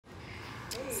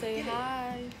Say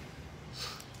hi.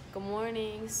 Good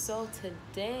morning. So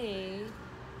today,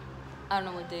 I don't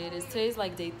know what day it is. Today's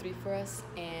like day 3 for us,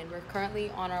 and we're currently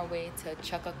on our way to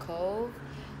Chukka Cove.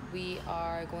 We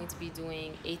are going to be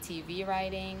doing ATV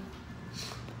riding,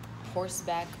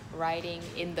 horseback riding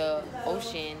in the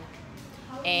ocean,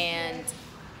 and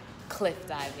cliff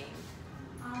diving.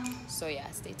 So yeah,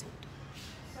 stay tuned.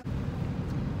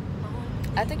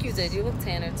 I think you did. You look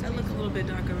tanner to me. I look a little bit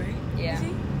darker, right? Yeah. See?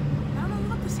 I don't know, you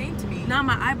look the same to me. Now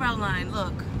my eyebrow line,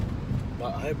 look.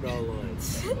 My eyebrow line.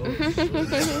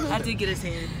 Oh, I did get a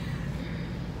tan.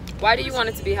 Why do you want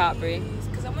it to be hot, Bree?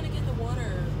 Because I want to get in the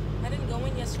water. I didn't go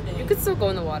in yesterday. You could still go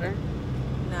in the water.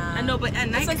 Nah. I know, but at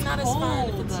night it's like it's not cold.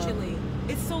 as fun if it's chilly.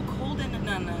 It's so cold in the,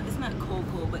 no, it's not cold,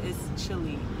 but it's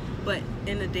chilly. But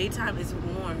in the daytime, it's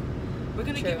warm. We're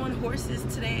gonna get on horses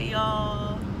today,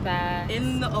 y'all.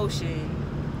 In the ocean.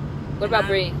 What about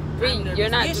Bree? Bree, you're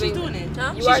not doing. She's doing it.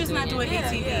 Huh? She's just not doing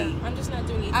ATV. Yeah. I'm just not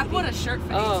doing ATV. I bought a shirt for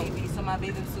ATV so my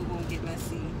bathing suit won't get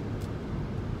messy.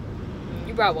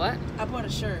 You brought what? I bought a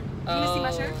shirt. You wanna see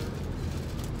my shirt?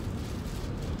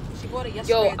 She bought it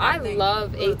yesterday. Yo, I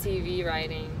love ATV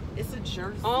riding. It's a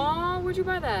jersey. Oh, where'd you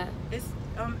buy that? It's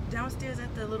downstairs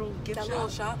at the little gift shop. Little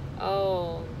shop.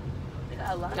 Oh. They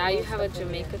got a lot Now of you have a stuff in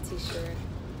Jamaica t-shirt.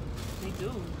 They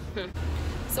do.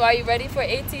 So are you ready for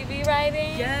ATV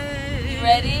riding? Yes. You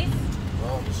ready?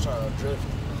 well, I'm just trying to drift.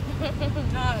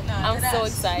 I'm so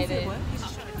excited.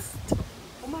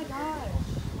 Oh my gosh.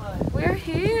 We're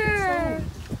here.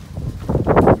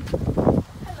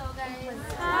 Hello guys.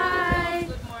 Hi.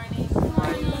 Good morning. Good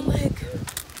morning. My leg.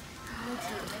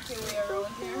 Okay, we are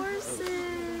rolling here.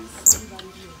 Horses. Oh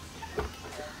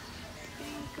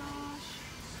my gosh.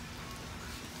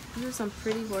 These are some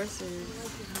pretty horses.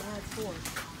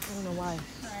 I don't know why.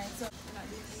 Alright, so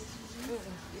you're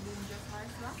doing just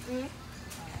horse now?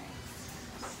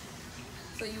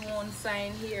 So you won't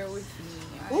sign here with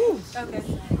me. Ooh. Okay.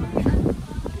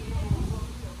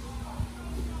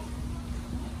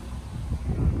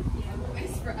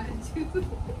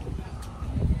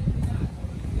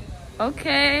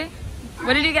 Okay.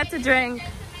 What did you get to drink?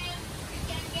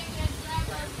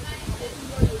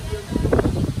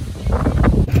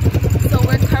 So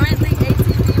we're currently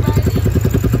ATV riding.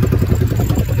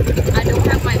 I don't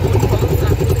have my own phone, so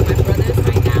I'm using my brother's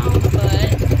right now, but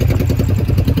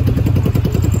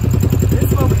this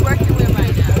is what we're working with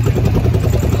right now.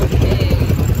 Okay.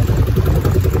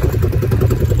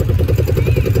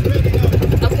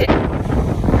 Okay.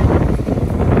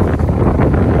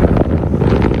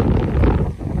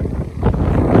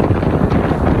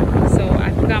 So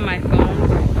I forgot my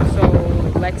phone,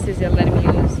 so Lex is letting me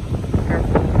use her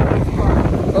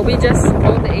phone. But we just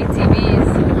rode the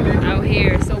ATVs out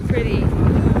here, so pretty.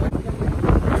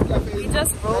 We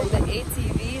just rode the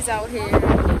ATVs out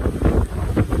here.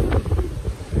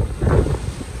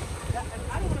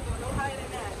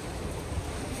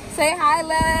 Say hi,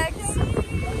 Lex.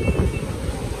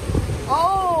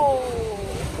 Oh,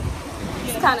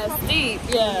 it's kind of steep,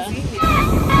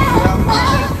 yeah.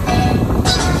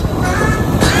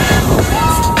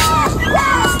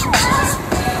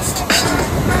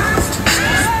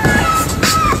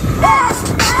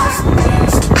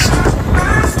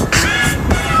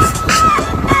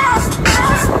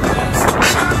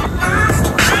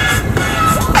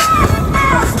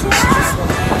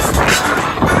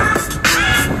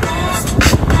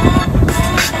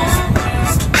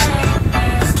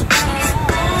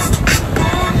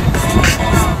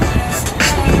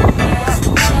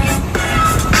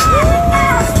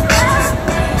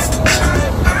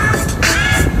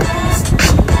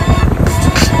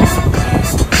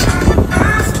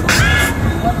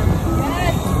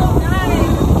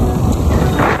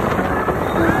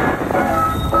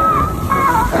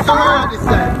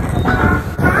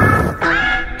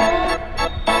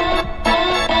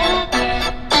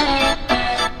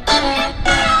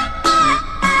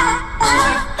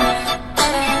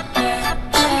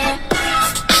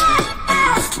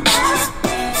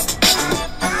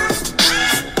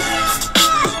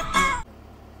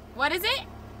 What is it?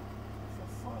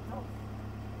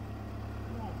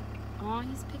 Oh,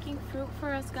 he's picking fruit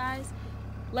for us, guys.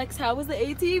 Lex, how was the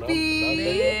ATV?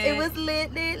 It was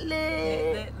lit.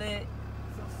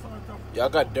 Y'all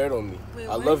got dirt on me. Wait,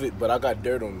 I what? love it, but I got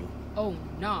dirt on me. Oh,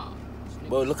 nah.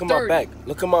 Bro, look at my back.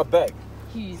 Look at my back.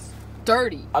 He's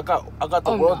dirty. I got the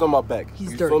Oh, world nah. on my back.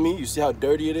 He's you dirty. feel me? You see how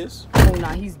dirty it is? Oh, nah,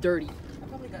 he's dirty. I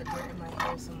probably got dirt in my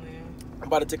hair somewhere. I'm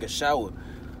about to take a shower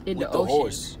In with the the ocean.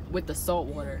 horse. With the salt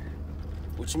water.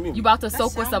 What you mean? You about to That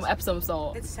soak with some sounds- Epsom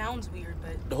salt. It sounds weird,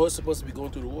 but The horse is supposed to be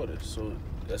going through the water, so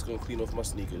that's gonna clean off my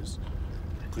sneakers,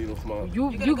 clean off my.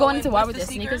 You gonna go going in to water with with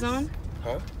the your sneakers on?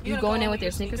 Huh? You going in with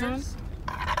your sneakers on?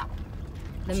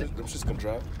 I'm just gonna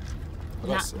drive.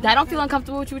 That don't feel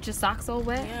uncomfortable with you with your socks all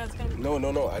wet? Yeah, it's gonna...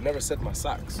 No. I never said my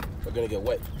socks are gonna get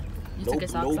wet. You took your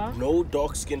socks off? No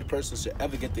dark-skinned person should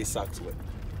ever get their socks wet.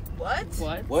 What?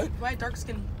 What? Why dark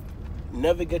skin?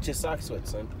 Never get your socks wet,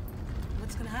 son.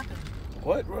 What's gonna happen?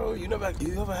 What, bro? You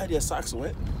ever had your socks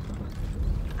wet?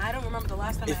 I don't remember the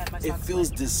last time I had my socks It feels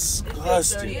wet.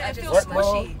 disgusting. Yeah, it feels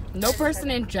smushy. No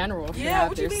person in general should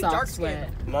have their socks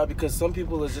wet. Nah, because some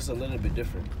people is just a little bit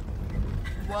different.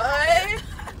 What?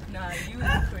 Nah, you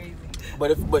are crazy.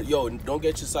 But yo, don't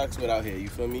get your socks wet out here. You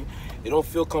feel me? It don't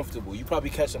feel comfortable. You probably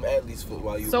catch some athlete's foot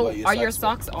while you. So while are your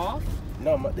socks off?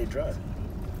 No, they dry.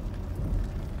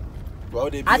 Bro,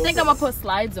 they be I think I'm gonna put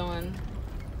slides on.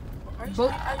 Are you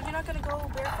not gonna go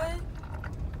barefoot?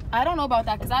 I don't know about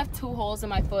that because I have 2 holes in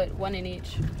my foot, 1 in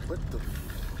each. What the?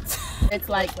 It's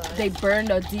like they burned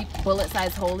a deep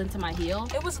bullet-sized hole into my heel.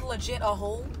 It was legit a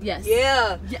hole. Yes.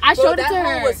 Yeah. I showed it to That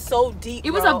her. hole was so deep.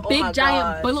 It was a big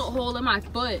giant bullet hole in my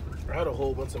foot. I had a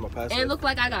hole once in my past. And it looked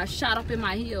like I got shot up in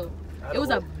my heel. had It a was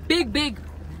hole. a big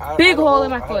hole in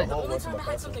my foot. The only time I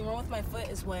had something wrong with my foot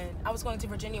is when I was going to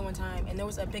Virginia one time and there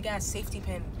was a big ass safety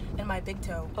pin in my big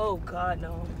toe. Oh God,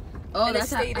 no. Oh, And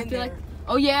that's how I feel like.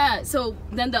 Oh yeah. So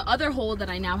then the other hole that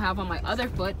I now have on my other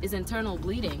foot is internal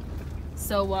bleeding.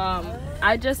 So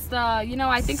I just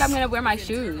I think I'm gonna wear my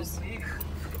shoes.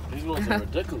 These ones are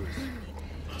ridiculous.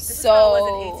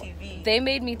 So they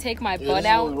made me take my butt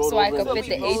out so I could fit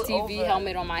the ATV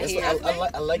helmet on my head.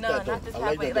 I like that though. I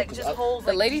like that like just hold.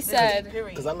 The lady said,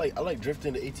 because I like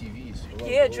drifting the ATVs.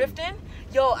 Yeah, drifting.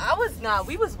 Yo,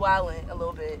 we was wilding a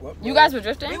little bit. You guys were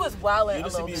drifting? We was wilding a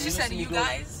little bit. She said, "You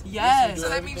guys." Yes. So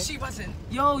that means she wasn't.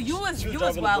 Yo, you was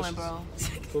wilding, bro.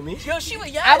 For me? Yo, she was.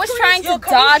 Yeah, I was trying to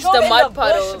dodge the mud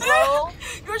puddles. Bro.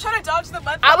 You were trying to dodge the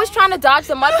mud. I was trying to dodge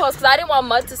the mud puddles because I didn't want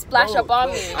mud to splash up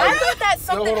on me. I thought that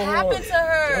something happened to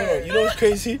her. Hold on. You know what's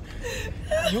crazy?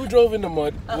 You drove in the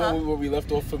mud when we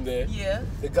left off from there. Yeah.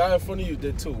 The guy in front of you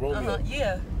did too, Romeo.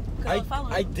 Yeah.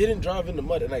 I didn't drive in the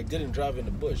mud and I didn't drive in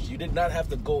the bush. You did not have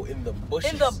to go in the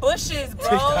bushes. In the bushes, bro.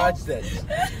 To dodge that.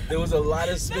 There was a lot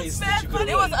of space that you could have.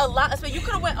 There was a lot of space. You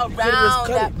could have went around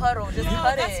that puddle. Just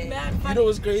cut it. You know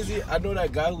what's crazy? I know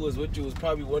that guy who was with you was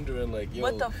probably wondering like, yo,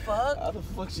 what the fuck? How the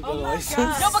fuck she got a Oh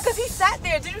license? No, because he sat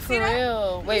there. Did you see For that?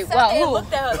 real. Wait, He sat wow, there and who?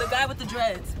 looked at her, the guy with the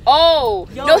dreads. Oh,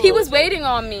 Yo. no, he was waiting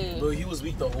on me. Bro, he was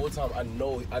weak the whole time. I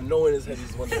know in his head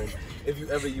he's wondering if you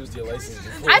ever used your license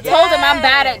before. I told him I'm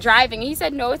bad at driving. He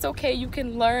said, no, it's okay. You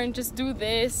can learn. Just do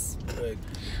this. Like,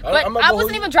 But I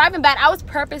wasn't even driving bad. I was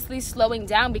purposely slowing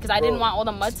down because I didn't want all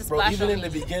the mud to splash even on in me.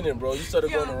 the beginning, bro, you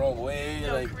started going the wrong way.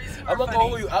 Like, I'm not gonna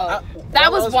hold you.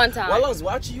 That was one time. While I was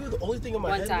watching you, the only thing in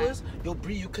my head time. was, yo,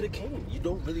 Bree, you could have came. You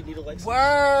don't really need a license.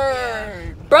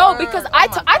 Word. Bro, because I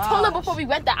told him before we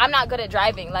went that I'm not good at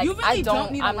driving. Like, You really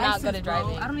don't need a I'm license, not good at bro.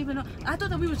 driving. I don't even know. I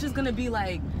thought that we was just gonna be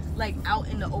like out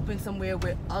in the open somewhere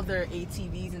with other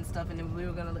ATVs and stuff, and then we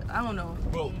were gonna. I don't know.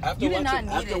 Bro, You did not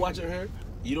need it. watching her,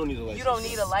 you don't need a license. You don't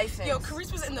need a license. Yo,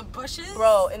 Carice was in the bushes.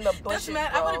 Bro, in the bushes. That's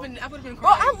mad. Bro. I would have been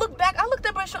Bro, crying. I looked back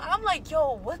at Brush. I'm like,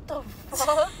 yo, what the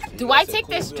fuck? Do I take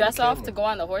this dress off to go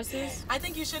on the horses? I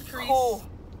think you should, Carice. Cool.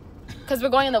 Because we're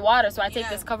going in the water, so I take Yeah.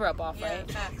 this cover up off, Yeah,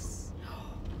 right? facts.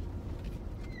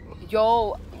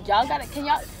 Yo, y'all gotta. Can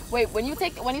y'all wait? When you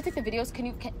take the videos,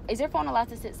 is your phone allowed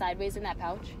to sit sideways in that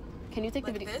pouch? Can you take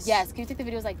the Like video? this? Yes. Can you take the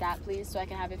videos like that, please, so I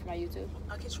can have it for my YouTube?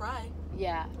 I could try.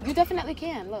 Yeah, you definitely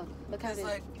can. Look how it It's is.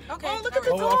 like, okay. Oh, look at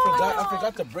the Oh, I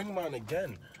forgot to bring mine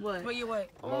again. What? What you what?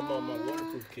 My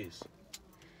waterproof case.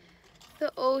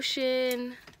 The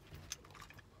ocean.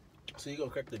 So you gonna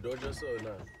crack the door just or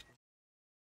not?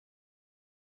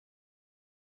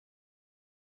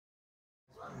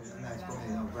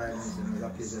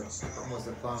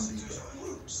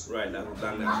 Right, now we've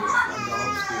done that.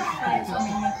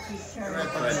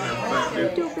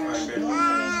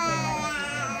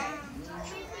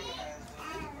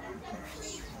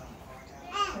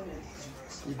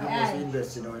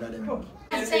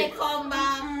 Say come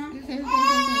back.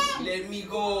 Let me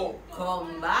go.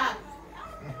 Come back.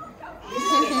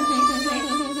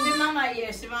 See mama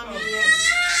here, see mama here.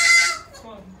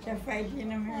 You're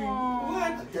fighting him. What?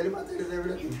 I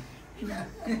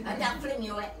can't fling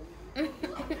you away.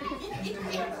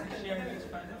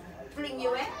 Fling you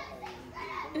away?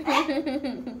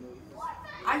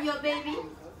 Are you a baby?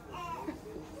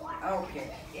 Okay.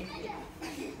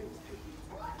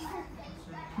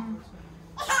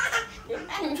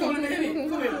 Come on, baby.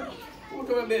 Come here.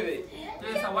 Come on, baby.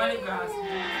 There's a white grass.